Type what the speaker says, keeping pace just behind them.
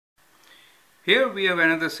Here we have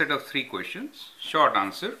another set of 3 questions, short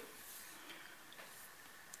answer,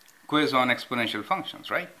 quiz on exponential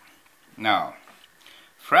functions, right? Now,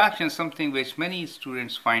 fraction is something which many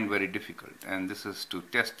students find very difficult, and this is to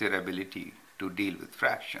test their ability to deal with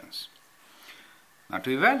fractions. Now,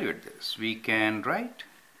 to evaluate this, we can write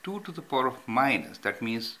 2 to the power of minus, that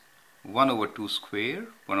means 1 over 2 square,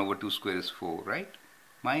 1 over 2 square is 4, right?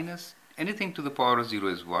 Minus anything to the power of 0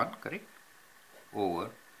 is 1, correct?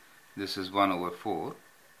 Over, this is 1 over 4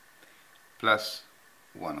 plus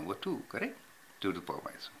 1 over 2, correct? 2 to the power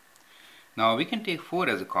minus 1. Now we can take 4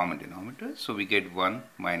 as a common denominator, so we get 1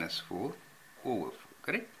 minus 4 over 4,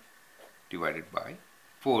 correct? Divided by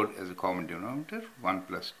 4 as a common denominator, 1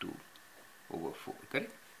 plus 2 over 4,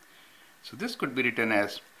 correct? So this could be written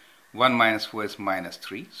as 1 minus 4 is minus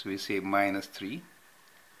 3, so we say minus 3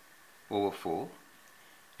 over 4,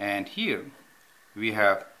 and here we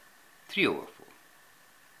have 3 over 4.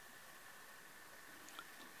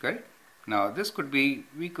 Correct? Now this could be,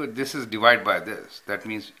 this is divided by this. That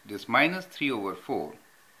means this minus 3 over 4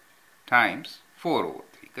 times 4 over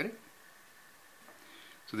 3, correct?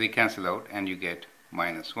 So they cancel out and you get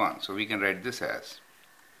minus 1. So we can write this as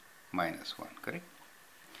minus 1, correct?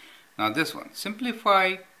 Now this one,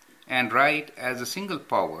 simplify and write as a single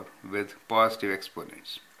power with positive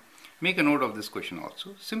exponents. Make a note of this question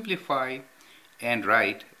also. Simplify and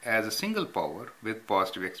write as a single power with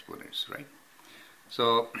positive exponents, right?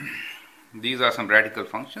 So these are some radical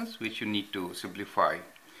functions which you need to simplify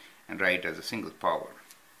and write as a single power.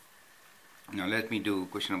 Now let me do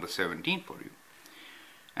question number 17 for you.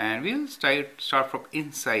 And we'll start from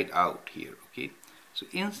inside out here, okay? So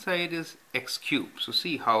inside is x cubed. So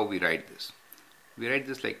see how we write this. We write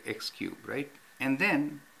this like x cubed, right? And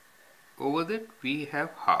then over that we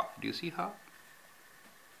have half. Do you see half?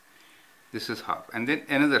 This is half. And then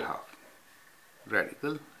another half.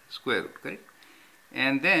 Radical square root, correct?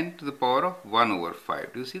 And then to the power of 1 over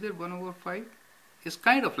 5. Do you see that 1 over 5 is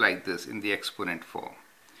kind of like this in the exponent form.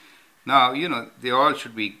 Now, you know, they all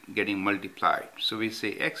should be getting multiplied. So we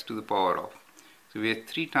say x to the power of, so we have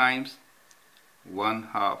 3 times 1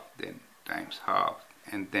 half, then times half,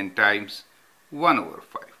 and then times 1 over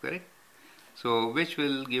 5, correct? So which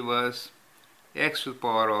will give us x to the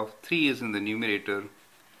power of 3 is in the numerator,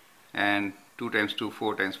 and 2 times 2,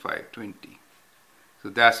 4 times 5, 20. So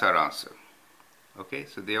that's our answer. Okay,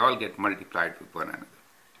 so they all get multiplied with one another.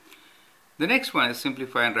 The next one is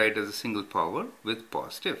simplify and write as a single power with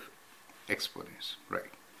positive exponents,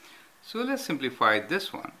 right? So let's simplify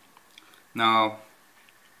this one. Now,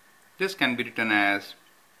 this can be written as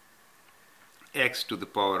x to the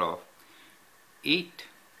power of 8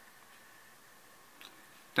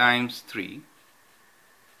 times 3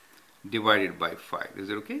 divided by 5. Is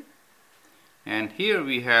it okay? And here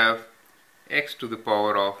we have x to the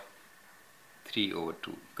power of 3 over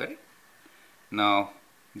 2, correct? Now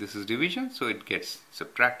this is division, so it gets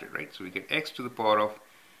subtracted, right? So we get x to the power of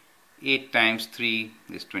 8 times 3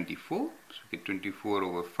 is 24, so we get 24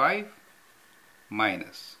 over 5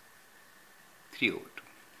 minus 3 over 2,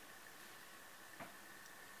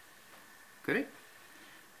 correct?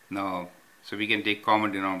 Now, so we can take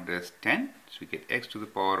common denominator as 10, so we get x to the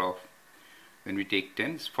power of, when we take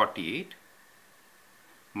 10 is 48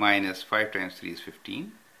 minus 5 times 3 is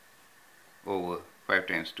 15 over 5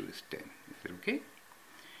 times 2 is 10. Is that okay?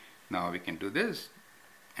 Now we can do this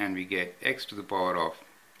and we get x to the power of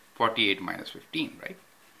 48 minus 15, right?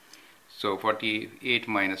 So 48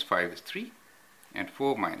 minus 5 is 3 and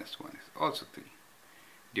 4 minus 1 is also 3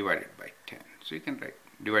 divided by 10. So you can write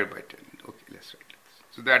divided by 10. Okay, let's write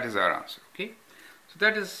this. So that is our answer, okay? So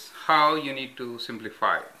that is how you need to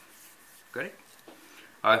simplify, correct?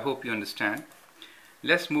 I hope you understand.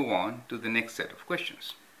 Let's move on to the next set of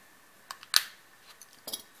questions.